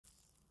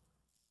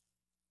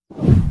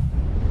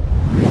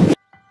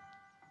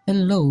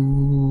Hello,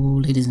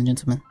 ladies and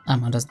gentlemen, I'm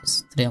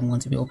iDuzzDis. Today I'm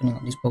going to be opening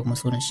up these Pokemon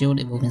Sword and Shield,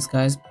 Evolving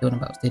Skies, Building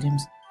Battle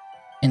Stadiums.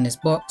 In this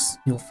box,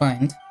 you'll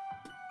find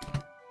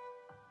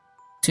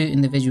 2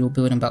 individual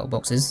Building Battle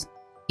boxes,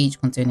 each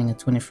containing a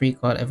 23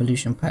 card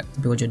evolution pack to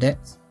build your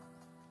decks.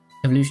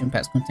 Evolution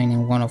packs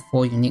containing 1 of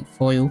 4 unique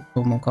foil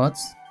Pokemon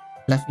cards: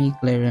 Fluffy,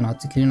 Galarian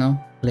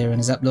Articuno, Galarian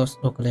Zapdos,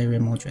 or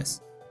Galarian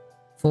Moltres.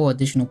 4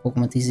 additional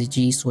Pokemon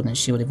TCG Sword and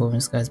Shield Evolving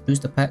Skies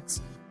booster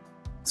packs,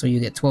 so you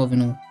get 12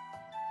 in all.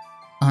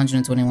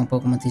 121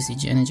 Pokemon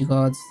TCG energy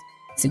cards,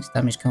 6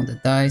 damage counter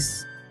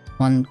dice,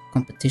 1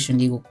 competition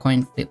legal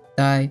coin flip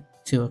die,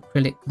 2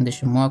 acrylic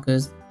condition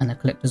markers, and a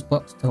collector's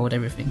box to hold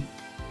everything.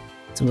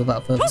 So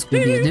without further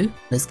ado,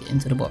 let's get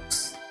into the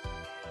box.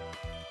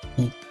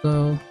 Here you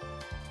go.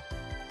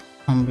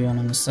 Umbreon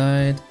on the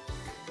side,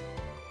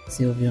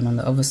 Sylveon on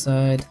the other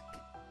side.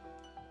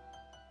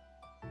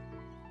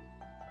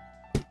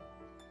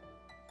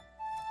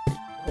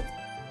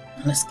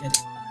 Let's get it.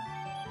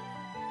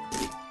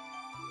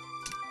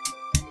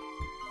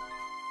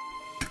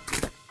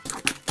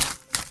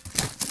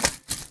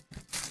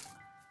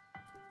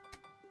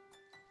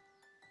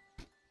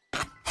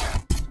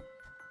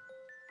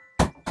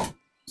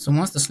 So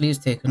once the sleeve's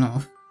taken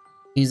off,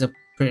 these are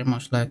pretty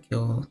much like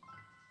your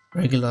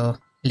regular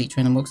Elite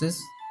Trainer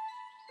boxes.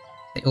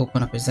 They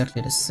open up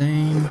exactly the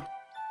same. There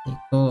you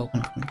go, open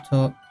up on the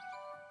top.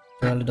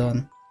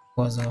 Duraludon,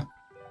 Quasar,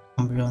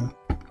 Umbreon,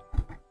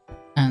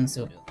 and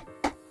Sylveon.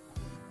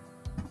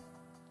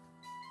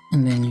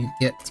 And then you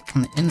get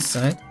on the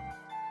inside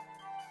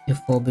your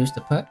 4 booster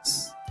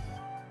packs: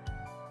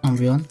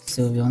 Umbreon,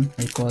 Sylveon,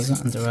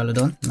 Rayquaza, and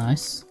Duraludon.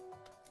 Nice.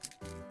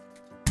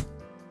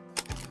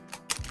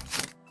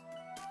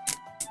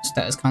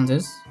 Status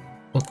counters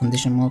or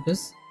condition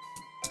markers.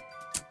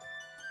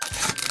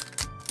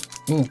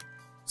 Ooh,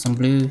 some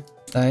blue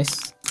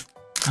dice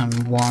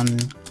and 1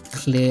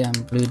 clear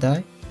and blue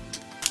die.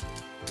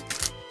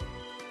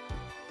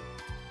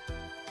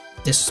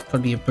 This is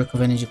probably a brick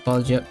of energy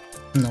card, yep,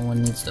 no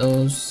one needs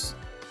those.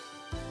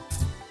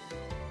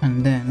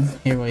 And then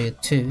here are your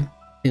 2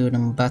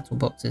 Building Battle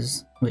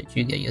boxes, which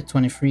you get your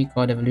 23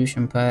 card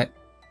evolution pack,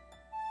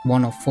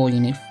 1 of 4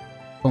 unique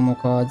promo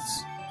cards,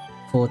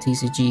 4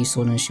 TCG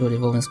Sword and Shield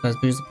Evolving Skies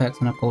booster packs,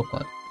 and a code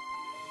card.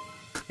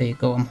 There you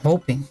go. I'm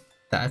hoping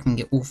that I can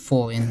get all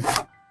 4 in,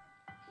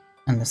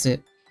 and that's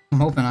it. I'm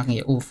hoping I can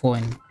get all 4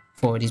 in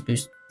 4 of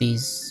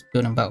these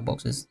Building Battle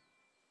boxes.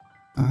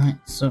 Alright,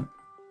 so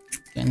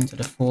getting into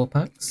the 4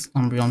 packs.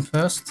 Umbreon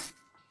first.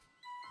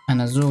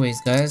 And as always,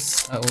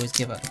 guys, I always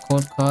give out the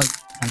code card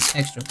and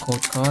extra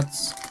code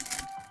cards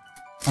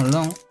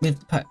along with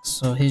the packs.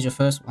 So here's your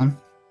first one.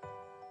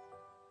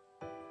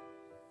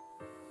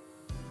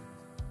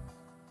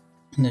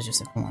 And there's your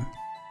second one.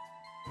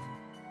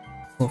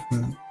 4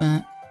 from the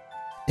back.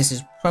 This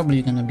is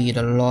probably going to be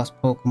the last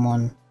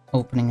Pokemon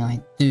opening I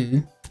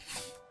do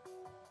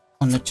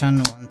on the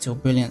channel until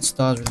Brilliant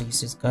Stars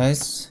releases,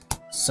 guys.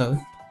 So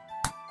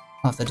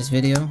after this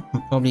video,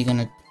 I'm probably going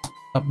to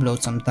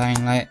upload some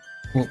Dying Light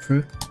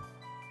walkthrough,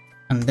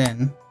 and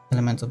then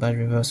Elemental Badge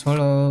Reverse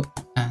Holo,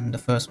 and the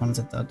first one's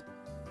a dud.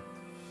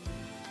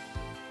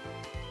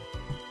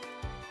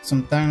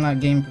 Some Dying Light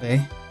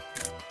gameplay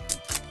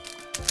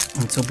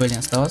until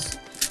Brilliant Stars,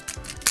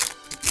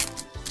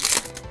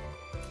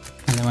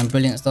 and then when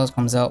Brilliant Stars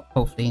comes out,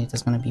 hopefully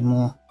there's going to be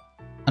more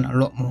and a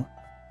lot more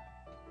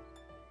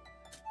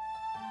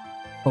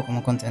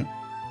Pokemon content.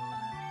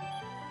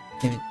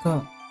 Here we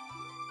go.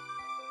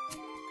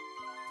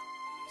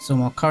 So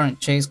my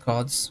current chase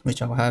cards,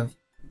 which I'll have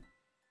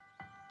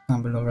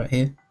down below right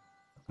here,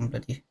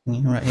 right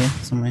here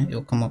somewhere,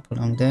 it'll come up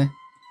along there,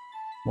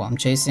 what I'm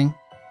chasing.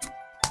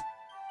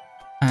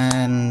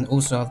 And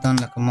also I've done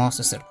like a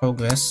master set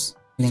progress,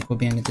 link will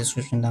be in the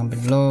description down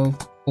below,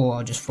 or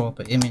I'll just throw up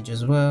an image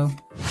as well.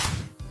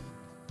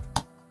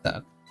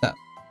 That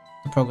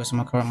the progress of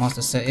my current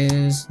master set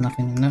is,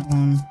 nothing in that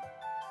one.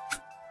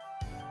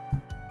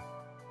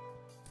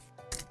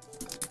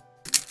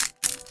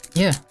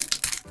 Yeah,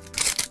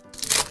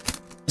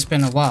 it's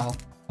been a while,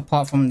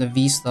 apart from the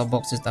V-Star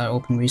boxes that I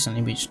opened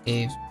recently, which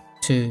gave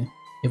 2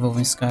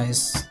 Evolving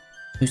Skies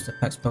booster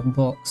packs per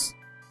box.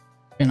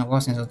 Been a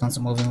while since I've done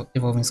some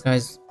Evolving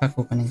Skies pack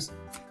openings.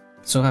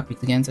 So happy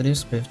to get into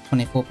this with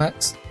 24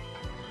 packs.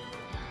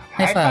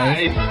 High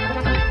five!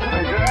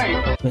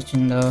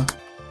 Legenda,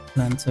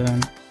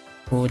 Lantern,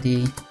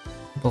 Cordy,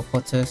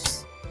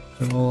 Hippopotas,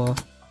 Joroa,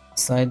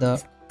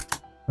 Psyduck,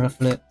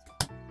 Rufflet,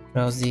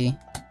 Drowsy,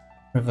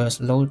 Reverse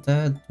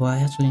Loader. Do I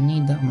actually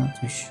need that? I'm not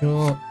too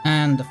sure.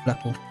 And the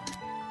Flapple.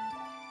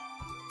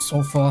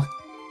 So far,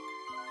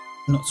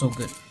 not so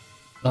good.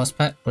 Last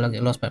pack, will I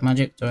get Last Pack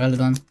Magic,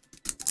 Duraludon.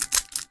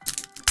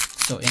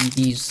 So in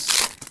these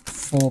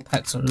 4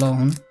 packs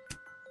alone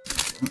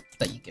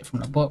that you get from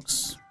the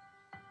box,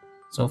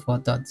 so far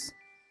duds.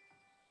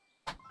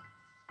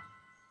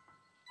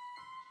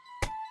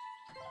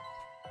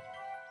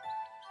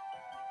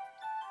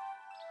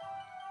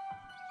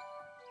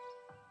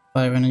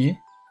 Fire Energy,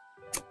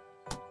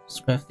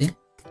 Scrafty,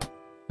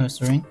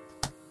 Ursaring,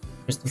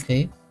 Crystal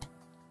Cave,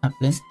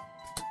 Applin,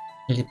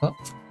 Lillipop,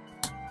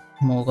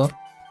 Morga,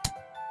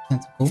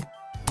 Tentacle,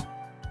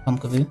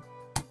 Pumpkaboo,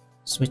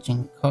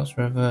 switching cards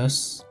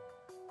reverse.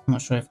 I'm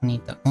not sure if I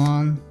need that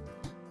one.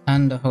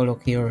 And the Holo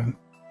Kyurem.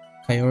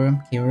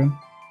 Kyurem.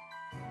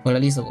 Well,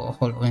 at least I've got a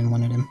Holo in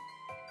one of them.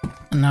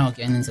 And now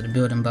getting into the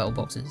building battle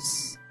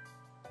boxes.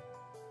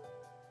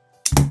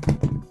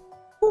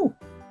 Ooh!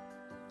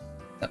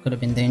 That could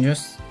have been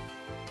dangerous.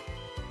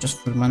 Just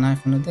threw my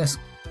knife on the desk.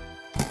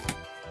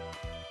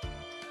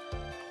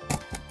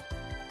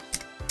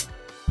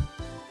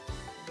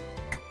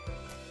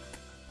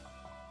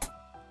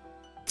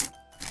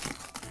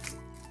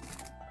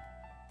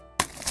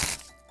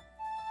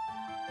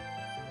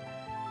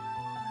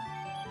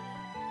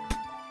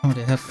 Oh,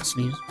 they have the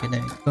sleeves. Okay,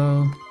 there we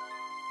go.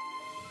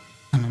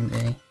 And then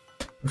they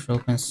push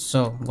open.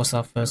 So, what's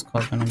our first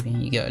card gonna be?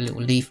 You get a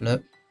little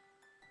leaflet.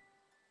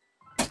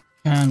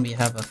 And we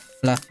have a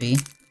Fluffy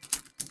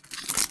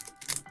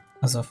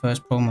as our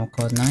first promo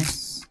card.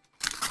 Nice.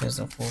 There's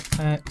our 4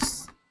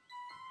 packs.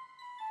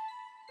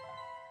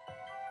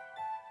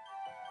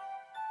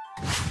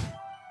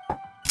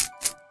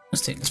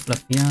 Let's take this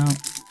Fluffy out.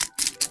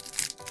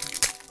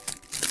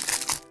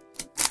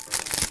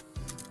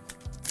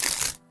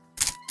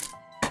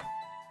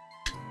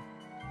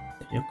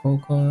 Your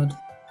code card.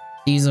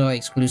 These are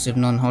exclusive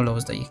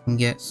non-holos that you can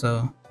get,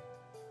 so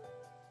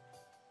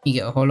you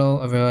get a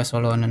holo, a reverse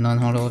holo, and a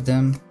non-holo of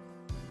them.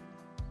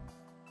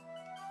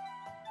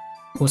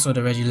 Also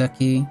the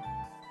Regieleki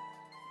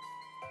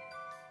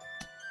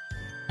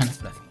and a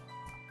Fluffy.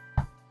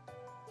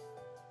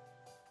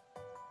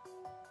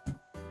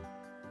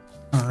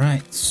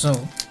 Alright,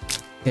 so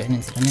getting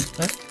into the next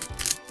pack.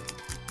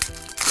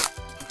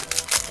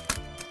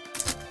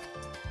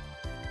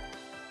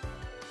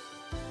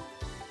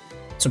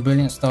 So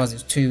Brilliant Stars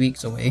is 2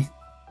 weeks away,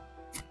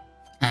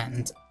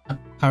 and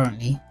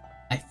apparently,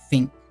 I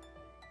think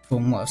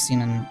from what I've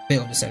seen in a bit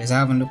of the series, I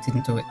haven't looked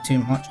into it too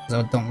much because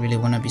I don't really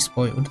want to be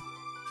spoiled.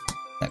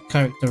 That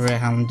character Rare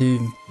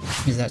Houndoom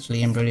is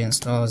actually in Brilliant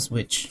Stars,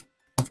 which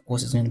of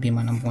course is going to be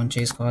my #1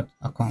 chase card.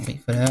 I can't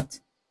wait for that.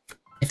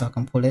 If I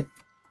can pull it,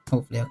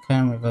 hopefully I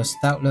can. Reverse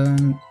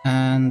Stoutland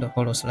and a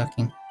Holo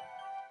Slacking.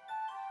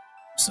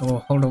 So a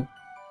Holo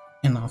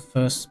in our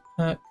first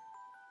pack.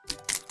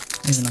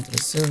 Moving on to the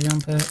Sylveon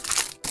pack.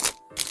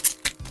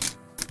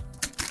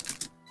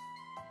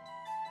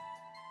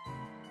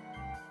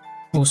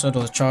 Also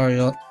those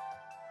Charizards,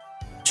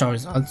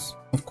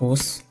 of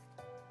course.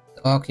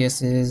 The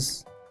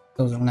Arceuses,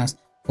 those look nice.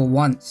 For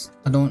once,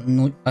 I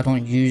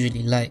don't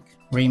usually like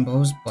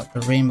rainbows, but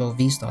the Rainbow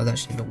V-Stars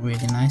actually look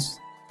really nice.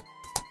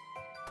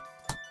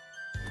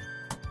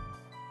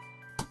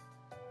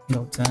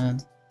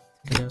 Lotad,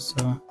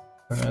 Teoso,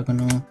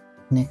 Paragonal,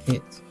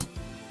 Nickit,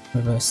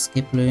 Reverse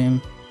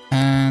Skiploom,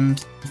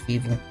 and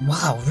Feeble.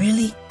 Wow,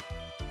 really?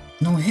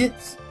 No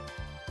hits?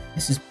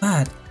 This is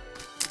bad.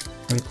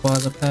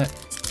 Rayquaza pack.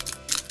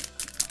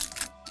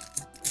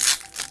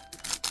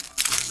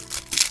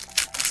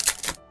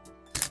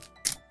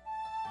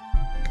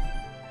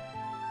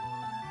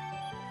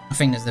 I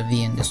think there's the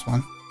V in this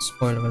one.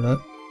 Spoiler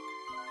alert.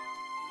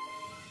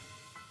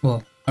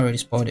 Well, I already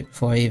spoiled it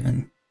before I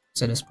even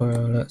said a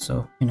spoiler alert,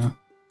 so you know.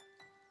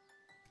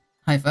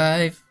 High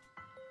five!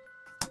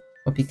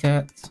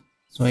 Copycat.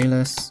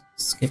 Zoilus,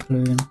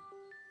 Skiploom,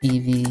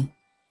 Eevee,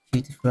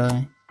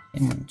 Cutiefly,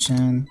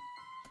 Hitmonchan,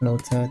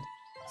 Lotad,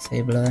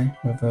 Sableye,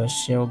 Reverse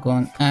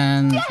Shelgon,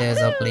 and there's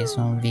our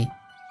Glaceon V,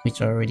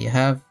 which I already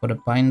have for the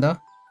binder.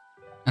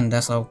 And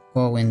that's our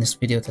goal in this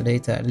video today,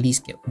 to at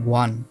least get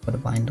 1 for the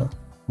binder.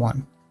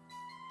 1.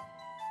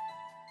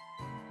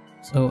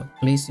 So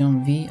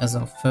Glaceon V as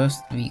our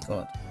first V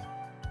card.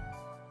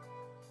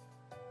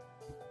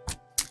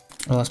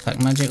 Last pack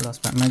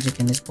magic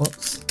in this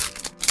box.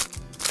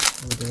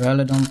 With the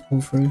Ralladon pull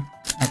through.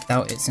 I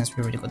doubt it since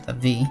we already got that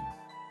V.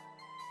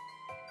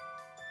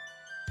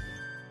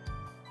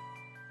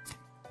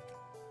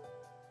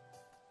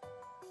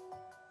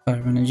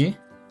 Fire Energy.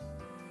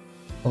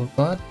 Cold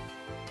card.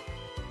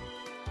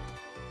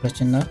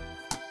 Fletchenda.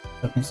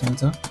 Shopping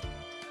Center.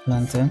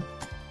 Lantern.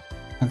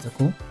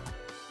 Tentacle.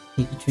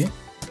 Pikachu.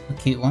 A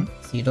cute one.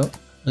 Seedot.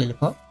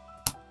 Lillipop.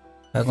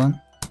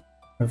 Dragon.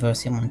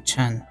 Reverse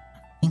Hitmonchan. I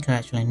think I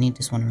actually need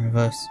this one in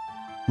reverse.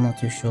 I'm not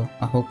too sure.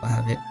 I hope I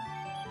have it.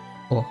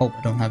 Or hope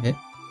I don't have it.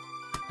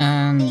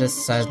 And the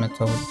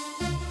Seismitoad.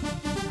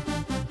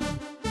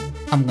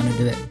 I'm gonna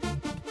do it.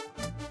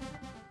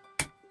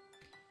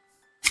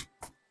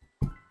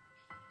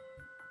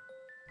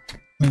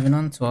 Moving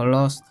on to our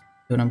last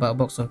building battle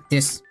box of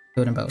this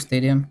building battle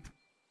stadium.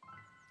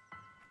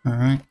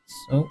 Alright,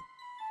 so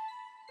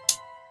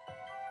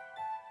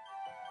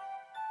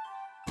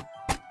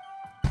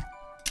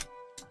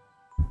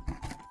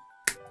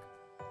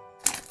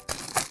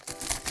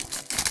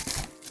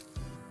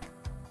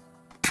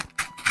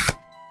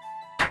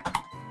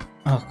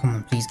oh, come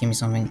on, please give me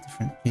something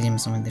different. Please give me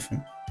something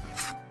different.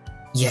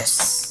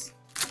 Yes!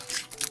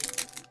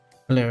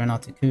 Galarian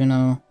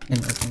Articuno.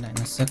 Let me open that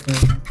in a second.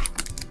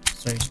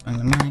 Sorry, just bang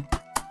the mic.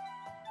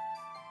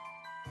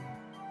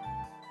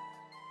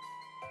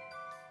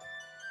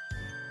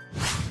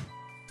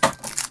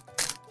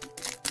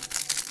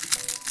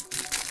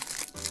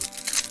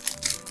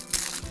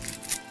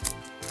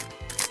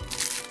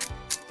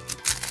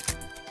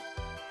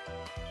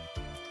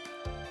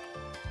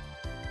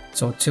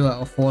 So 2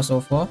 out of 4 so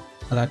far.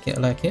 I like it,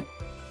 I like it.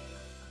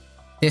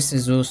 This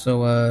is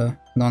also a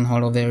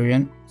non-holo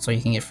variant, so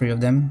you can get 3 of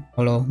them.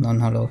 Holo,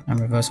 non-holo, and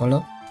reverse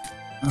holo.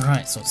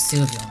 Alright, so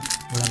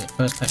Sylveon. Will I get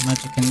first pack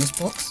magic in this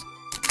box?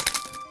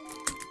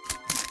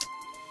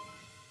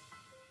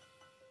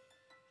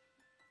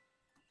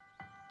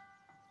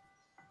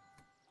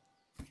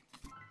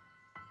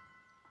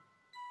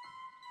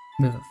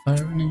 With a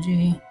fire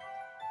energy.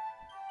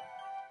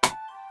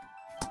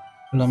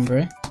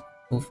 Lombre,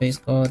 full face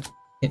card,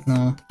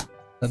 Hypno,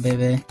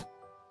 Babebe,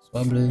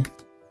 Swablu,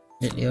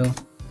 Litleo,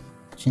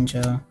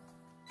 Chinchou,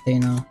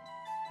 Dana,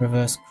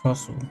 reverse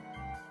Crossu.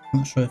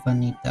 Not sure if I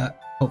need that,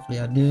 hopefully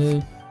I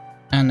do.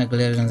 And a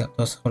Galarian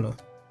Zapdos holo.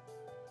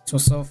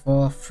 So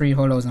far 3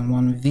 holos and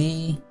 1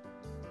 V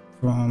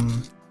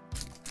from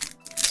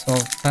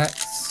 12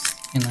 packs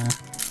in a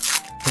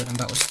Golden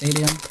Battle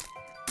Stadium.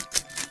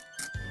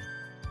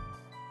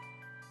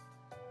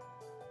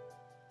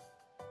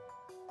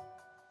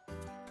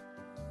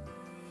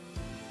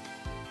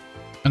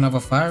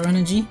 Another fire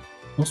energy?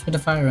 What's with the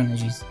fire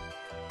energies?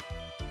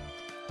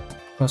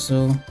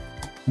 Crossu,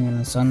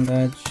 Sun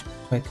Badge,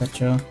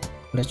 Toycatcher,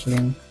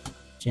 Fletchling,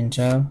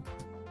 Chinchou,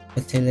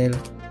 Petilil,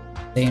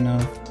 Dano,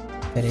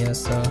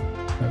 Periasa,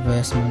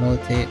 reverse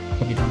Melotic,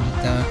 probably don't need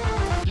that.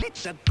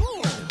 Let's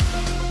go!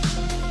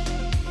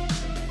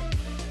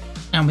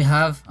 And we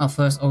have our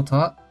first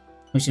Altart,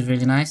 which is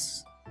really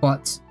nice,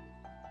 but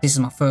this is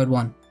my 3rd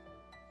one.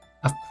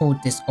 I've pulled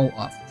this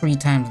Altart 3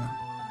 times now.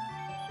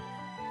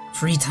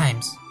 3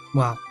 times.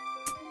 Wow.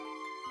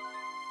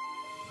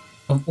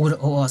 Of all the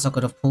Altarts I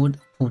could have pulled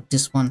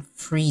this one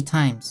 3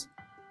 times.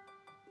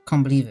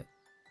 Can't believe it.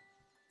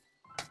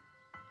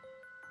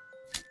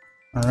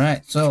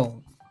 Alright,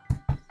 so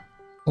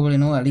all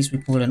in all, at least we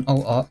pulled an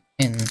Altart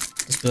in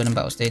this Golden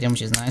Battle Stadium,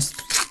 which is nice.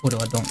 Although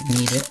I don't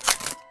need it.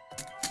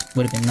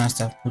 Would have been nice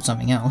to have pulled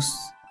something else,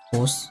 of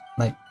course,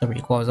 like the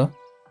Rayquaza.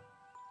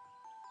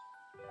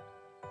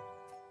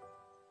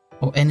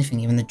 Or anything,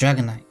 even the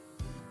Dragonite,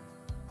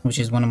 which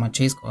is one of my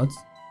chase cards.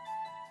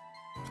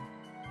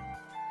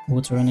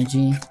 Water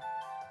Energy,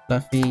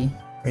 Fluffy,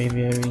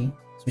 Braviary,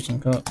 Switching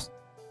Crops,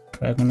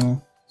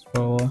 Dragonal,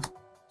 Spore,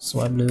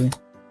 Swablu,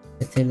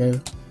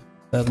 Petilil,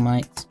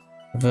 Bergmite,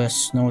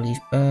 reverse Snowleaf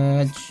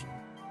Badge,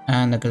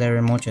 and a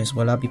Galarian Moltres.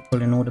 Well, I'll be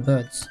pulling all the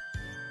birds.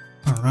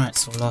 Alright,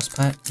 so last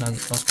pack, I'll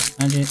get last pack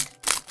magic.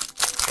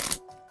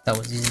 That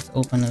was easy to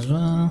open as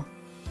well.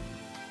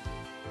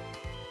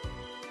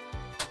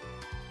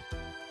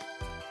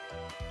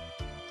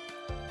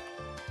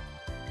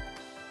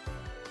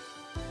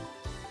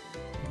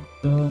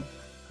 Go,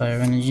 Fire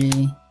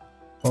Energy,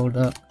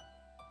 Golduck,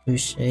 Blue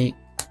Shake,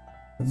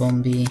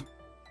 Bombi,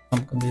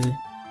 Pumpkaboo,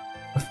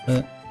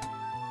 Rufflet,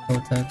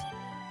 Protag,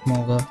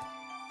 Morga,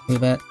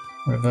 Woobat,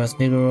 reverse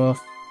Vigoroth.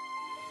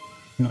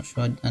 Not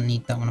sure I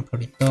need that one, I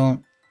probably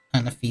don't,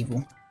 and a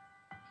Feeble.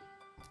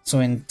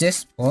 So in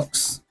this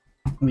box,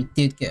 we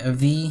did get a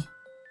V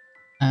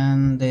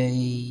and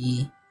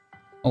a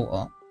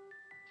Altart.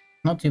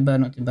 Not too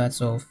bad, not too bad.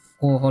 So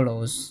 4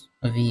 holos,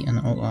 a V and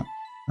an Altart.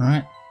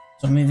 Alright,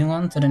 so moving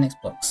on to the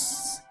next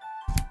box.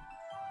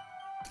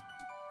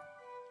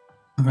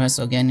 Alright,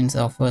 so again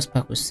into our first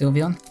pack with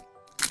Sylveon.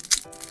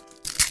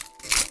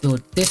 So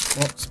this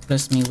box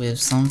blessed me with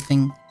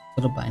something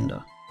for the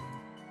binder.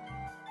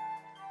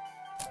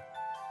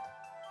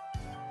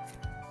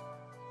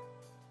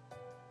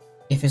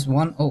 If it's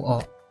 1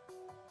 Altart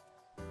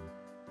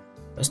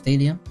per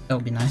stadium, that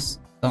would be nice.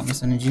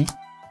 Darkness Energy,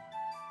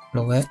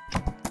 Blow-Up,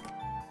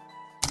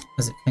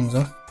 as it clings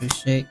off,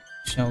 Boost Shake,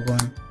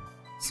 Shelgon,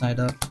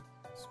 Psyduck,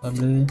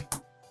 Swablu,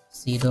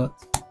 Seedot,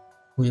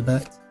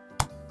 Woobat,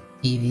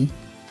 Eevee,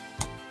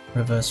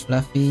 Reverse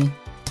Fluffy,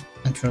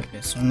 and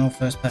Tropius. So no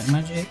first pack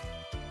magic.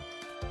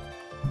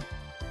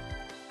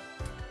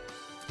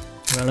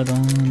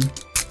 Relodon,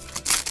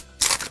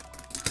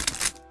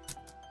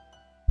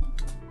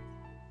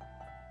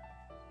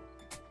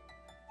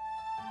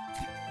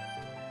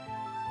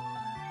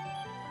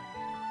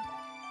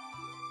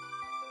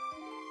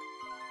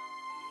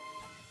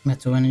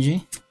 Metal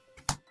Energy,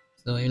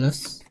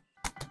 Zoilus,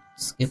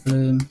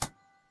 Skiploom,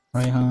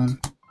 Raihan,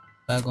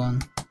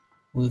 Bagon,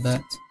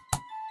 Woobat,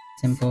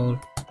 Temple,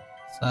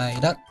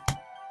 Psyduck,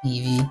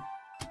 Eevee,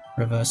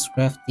 Reverse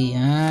Crafty,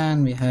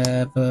 and we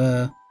have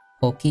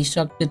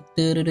Pokeshock.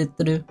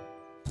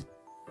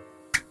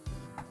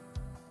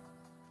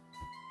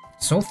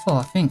 So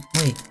far, I think,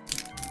 wait,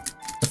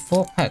 the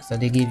 4 packs that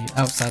they gave you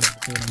outside of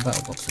the Golden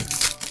Battle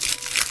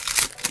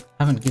boxes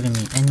haven't given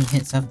me any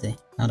hits, have they?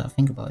 Now that I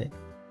think about it.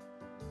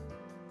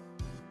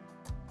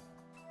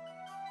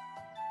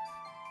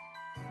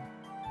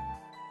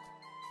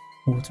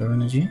 Water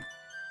Energy,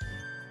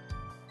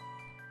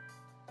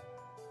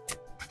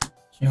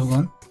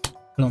 Shogun,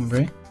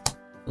 Lombre,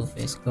 Full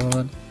Face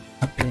Guard,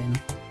 Applin,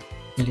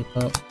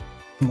 Lillipup,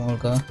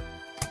 Molga,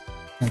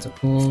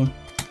 Tentacool,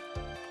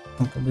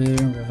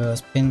 Pumpkaboo,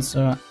 Reverse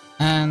Pinsir,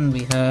 and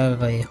we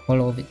have a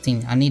Holo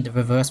Victini. I need the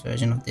reverse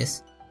version of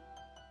this.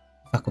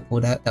 If I could pull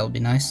that, that would be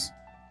nice.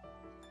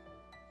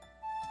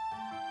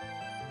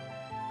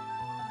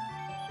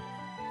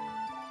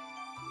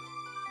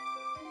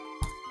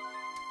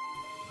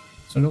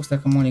 So it looks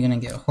like I'm only gonna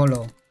get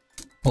holo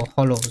or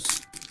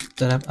holos.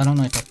 I don't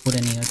know if I put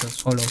any of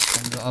those holos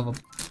from the other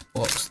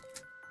box,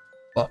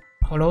 but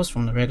holos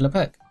from the regular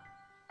pack.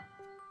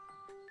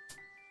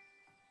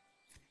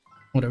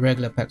 Or the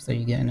regular packs that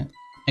you get in it.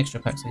 Extra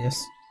packs, I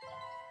guess.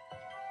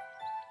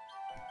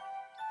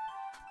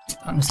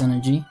 Darkness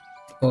Energy,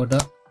 Gold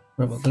Up,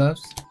 Rubber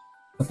Gloves,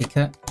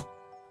 Copycat,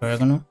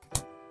 Oregano,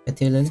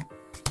 Petilil,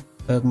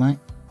 Bergmite,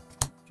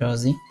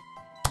 Drowsy,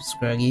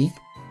 Scraggy,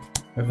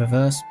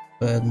 Reverse,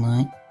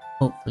 Bergmite.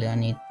 Hopefully I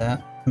need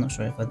that. I'm not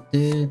sure if I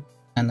do.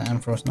 And the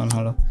Ampharos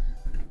non-holo.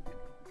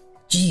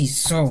 Geez,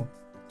 so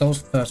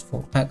those first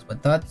 4 packs were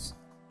duds.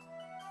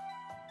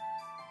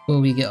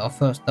 Will we get our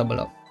first double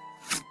up?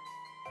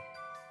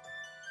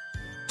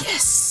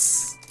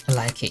 Yes! I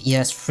like it.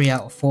 Yes, 3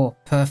 out of 4.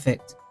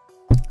 Perfect.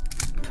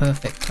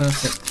 Perfect,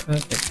 perfect,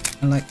 perfect.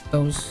 I like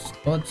those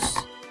odds.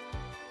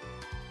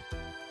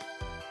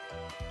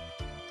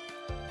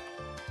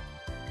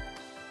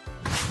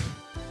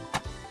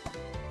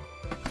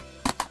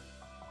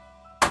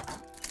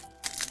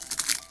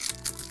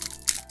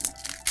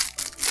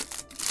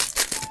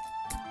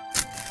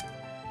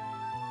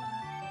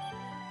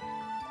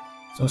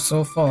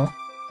 So far,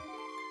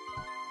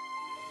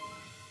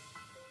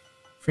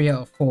 3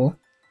 out of 4.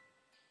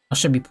 I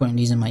should be putting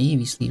these in my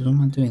Eevee sleeves. What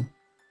am I doing?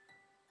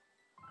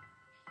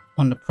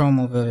 On the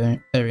promo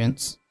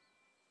variants.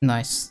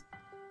 Nice.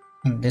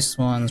 And this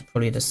one's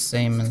probably the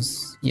same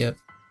as, yep.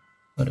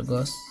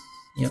 Odagos.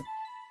 Yep.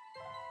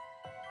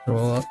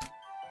 Throw up.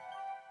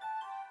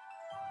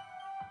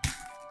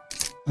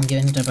 I'm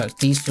getting into the back.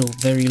 These feel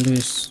very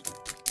loose.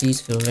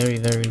 These feel very,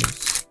 very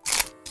loose.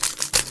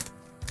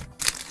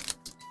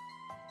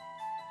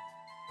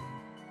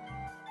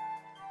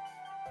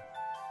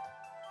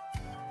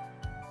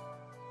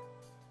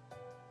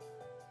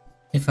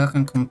 If I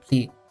can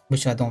complete,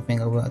 which I don't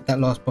think I will, that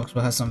last box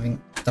will have something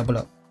double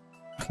up.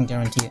 I can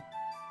guarantee it.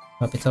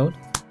 Rapitoad,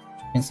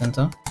 Pin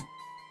Center,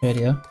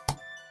 Radio,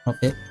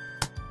 Hoppit,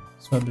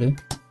 Swablu,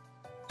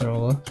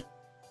 Thrower,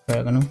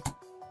 Ferrogonal,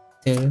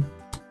 Till,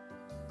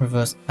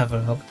 Reverse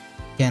Avalog.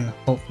 Again,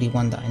 hopefully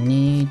one that I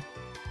need,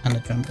 and a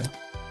Jumper.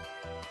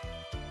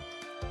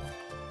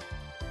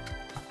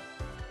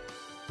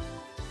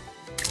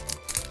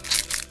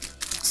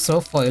 So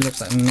far it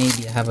looks like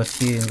maybe I have a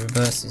few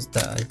reverses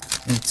that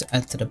I need to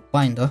add to the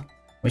binder,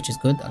 which is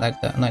good. I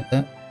like that, I like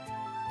that.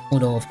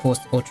 Although of course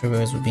the Ultra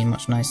Rares would be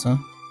much nicer.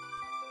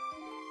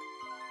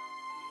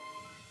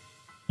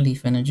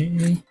 Leaf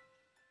Energy,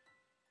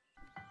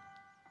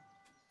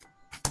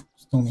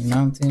 Stormy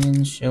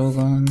Mountain,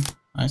 Shogun,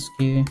 Ice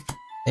Cube,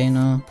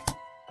 Dana,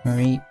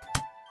 Mareep,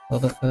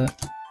 Boba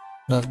Fett,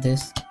 Love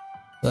This,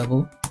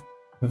 Level,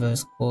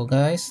 Reverse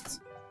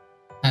Gourgeist,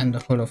 and the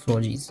Holo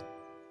Florges.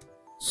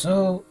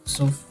 So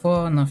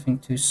far nothing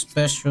too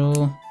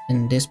special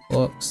in this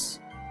box.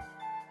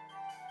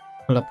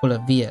 I'll pull a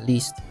V at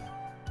least.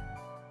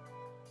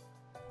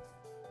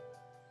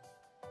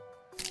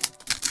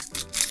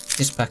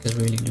 This pack is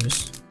really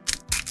loose.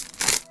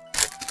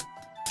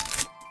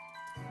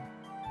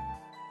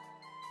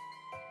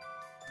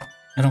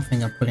 I don't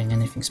think I'm putting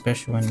anything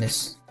special in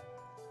this.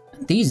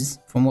 These,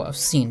 from what I've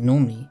seen,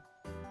 normally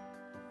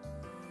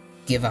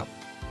give out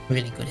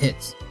really good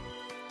hits.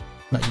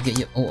 Like you get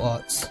your alt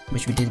arts,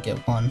 which we did get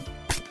one.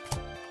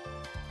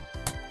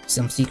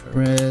 Some secret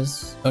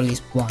rares, or at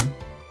least one.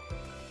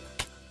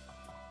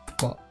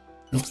 But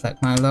looks like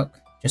my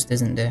luck just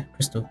isn't there.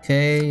 Crystal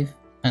Cave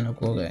and a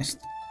Gourgeist.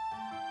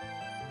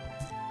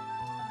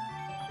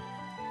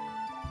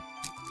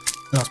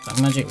 Last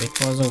pack magic with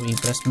Quasar really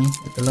blessed me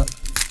with the luck.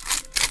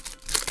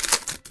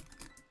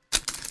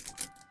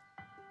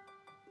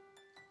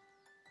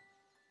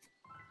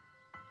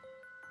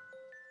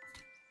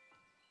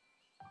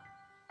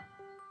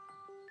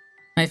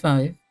 High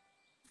five.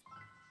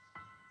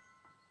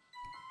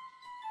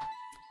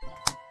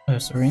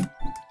 Ursaring,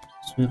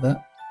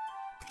 Swoobat,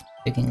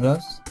 Picking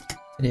Gloves,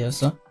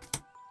 Tediosa,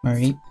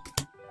 Mareep,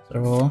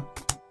 Zoroa,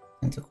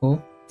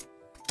 Tentacle,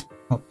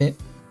 Hoppit,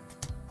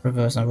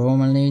 Reverse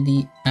Aroma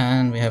Lady,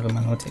 and we have a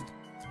Milotic.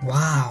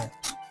 Wow!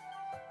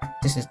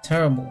 This is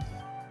terrible.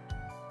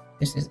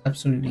 This is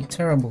absolutely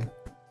terrible.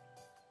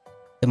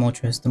 The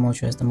Moltres, the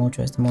Moltres, the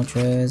Moltres, the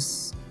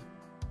Moltres.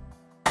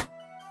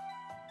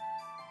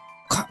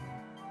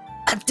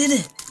 I did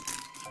it!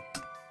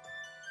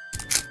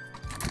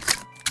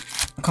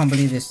 I can't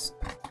believe this.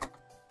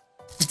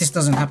 This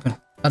doesn't happen.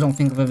 I don't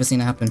think I've ever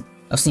seen it happen.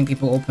 I've seen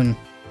people open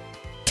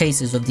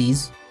cases of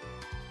these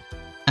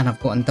and I've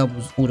gotten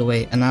doubles all the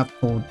way, and I've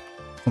pulled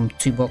from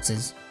 2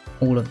 boxes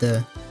all of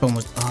the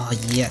promos. Ah, oh,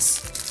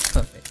 yes.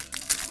 Perfect.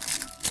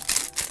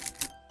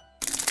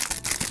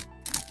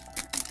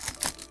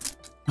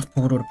 I've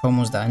pulled all the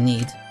promos that I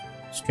need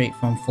straight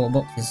from 4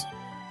 boxes.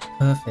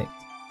 Perfect.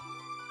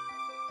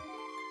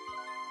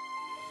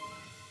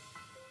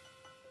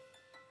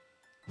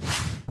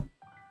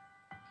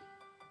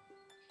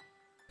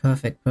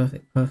 Perfect,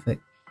 perfect,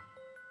 perfect.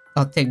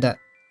 I'll take that.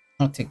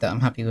 I'll take that. I'm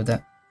happy with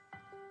that.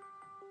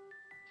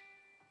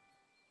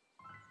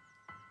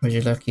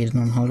 Regilucky is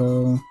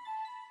non-holo.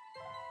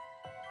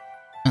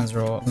 And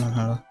 0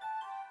 non-holo.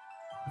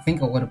 I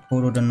think I would have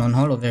pulled all the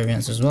non-holo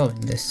variants as well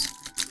in this.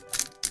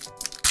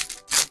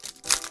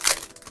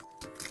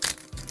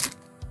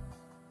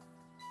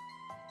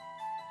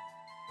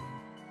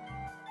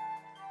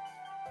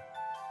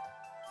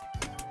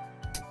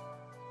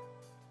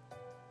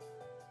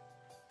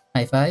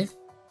 High five.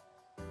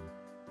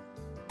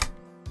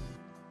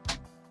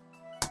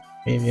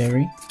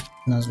 Braviary,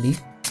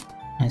 Nuzleaf,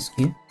 Ice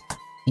Cube,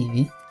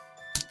 Eevee,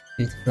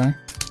 Beautifly,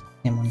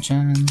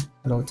 Hitmonchan,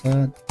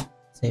 Lotad,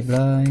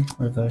 Sableye,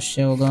 Reverse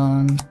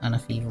Shelgon, and a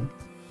Feeble.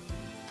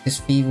 This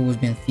Feeble has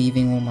been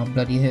thieving all my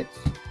bloody hits.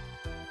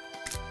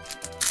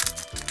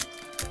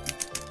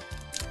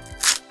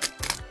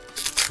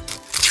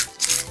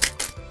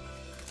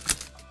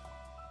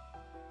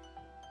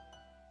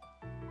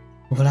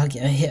 Will I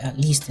get a hit at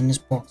least in this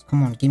box?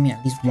 Come on, give me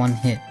at least one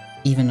hit.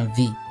 Even a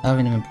V. I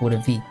haven't even pulled a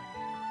V.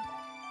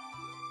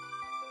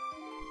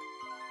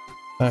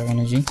 Fire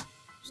Energy,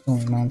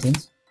 Stormy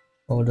Mountains,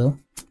 Boulder,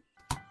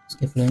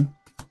 Skifflin,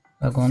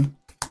 Dragon.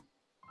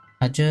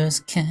 I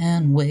just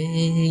can't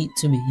wait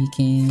to be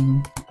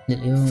king.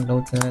 Lilio,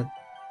 Lotad,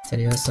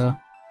 Teddiursa,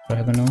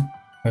 Dragono,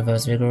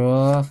 Reverse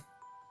Vigoroth.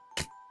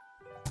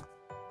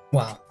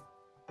 Wow.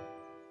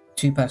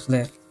 2 packs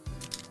left.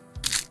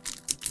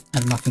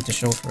 And nothing to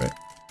show for it.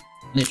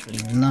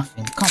 Literally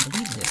nothing. Can't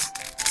believe this.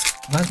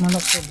 Why is my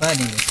luck so bad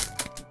in this?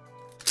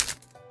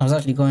 I was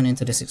actually going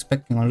into this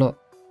expecting a lot.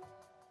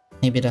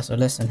 Maybe that's a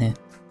lesson here.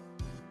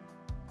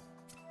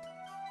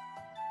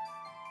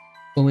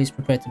 Always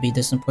prepare to be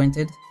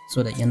disappointed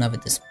so that you're never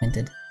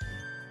disappointed.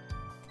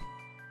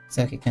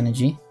 Psychic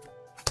Energy,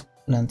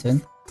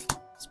 Lantern,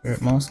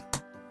 Spirit Mask,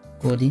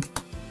 Gordy,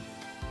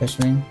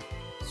 Freshling,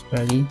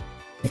 Scraggy,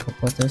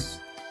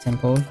 Hippopotas,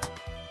 Temple.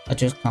 I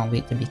just can't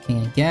wait to be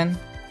king again.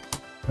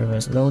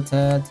 Reverse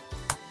Lotad.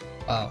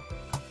 Wow.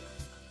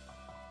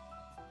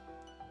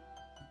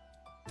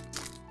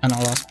 And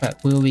our last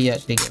pack. Will we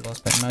actually get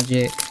last pack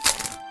magic?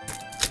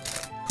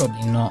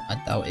 Probably not, I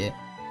doubt it.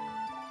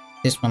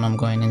 This one I'm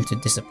going into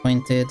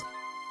disappointed.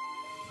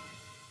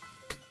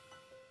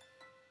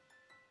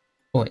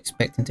 Or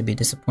expecting to be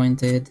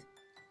disappointed.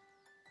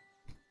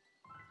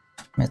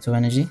 Metal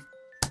Energy.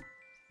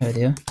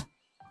 Herdia.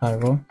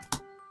 Pyro.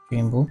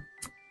 Dream Ball.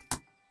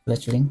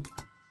 Fletchling.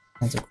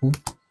 Tentacool.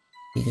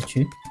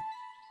 Pikachu.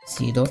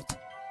 Seedot.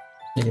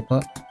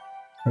 Lillipup.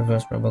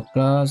 Reverse Rubber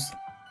Glass.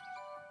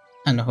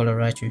 And a Holo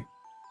Raichu.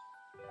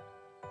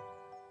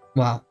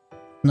 Wow.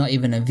 Not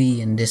even a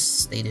V in this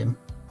stadium.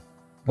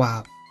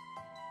 Wow.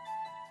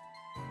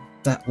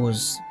 That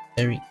was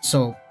very...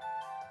 So,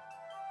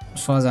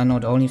 as far as I know,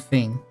 the only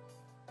thing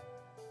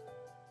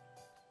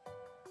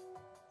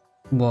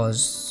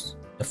was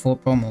the 4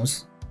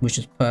 promos, which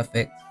is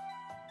perfect,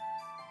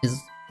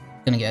 is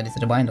gonna get added to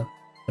the binder.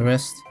 The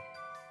rest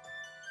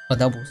are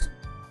doubles.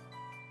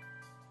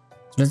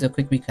 So let's do a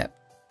quick recap.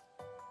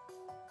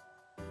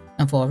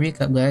 And for our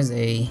recap, guys,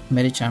 a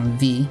Medicham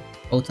V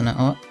alternate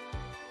art,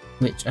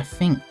 which I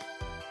think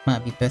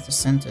might be better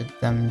centered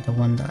than the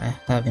one that I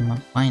have in my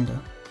binder,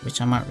 which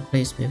I might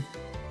replace with.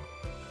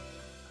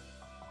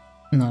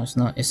 No, it's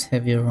not. It's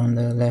heavier on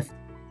the left.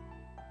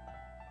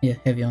 Yeah,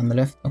 heavier on the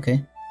left.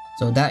 Okay.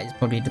 So that is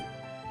probably the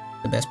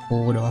best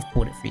pull, although I've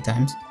pulled it 3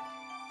 times.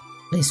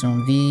 Place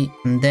on V.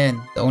 And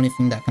then the only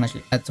thing that I can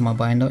actually add to my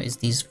binder is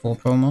these 4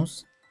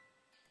 promos.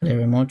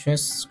 Galarian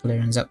Moltres,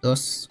 Galarian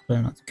Zapdos,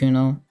 Galarian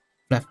Articuno,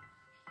 Flap.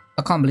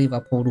 I can't believe I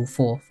pulled all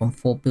 4 from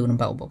 4 building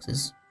battle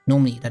boxes.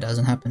 Normally that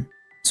doesn't happen.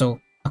 So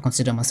I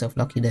consider myself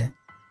lucky there.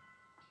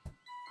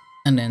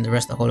 And then the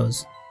rest are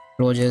holos.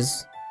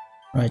 Rogers,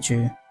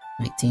 Raichu,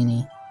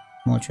 Victini,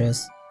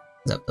 Moltres,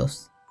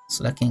 Zapdos,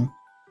 Slacking,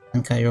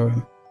 and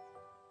Kyurem.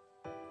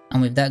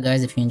 And with that,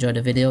 guys, if you enjoyed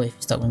the video, if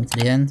you stuck with me to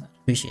the end, I'd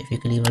appreciate if you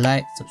could leave a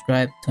like,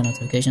 subscribe, turn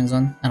notifications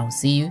on, and I'll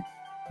see you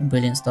when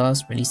Brilliant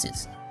Stars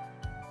releases.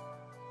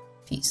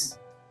 Peace.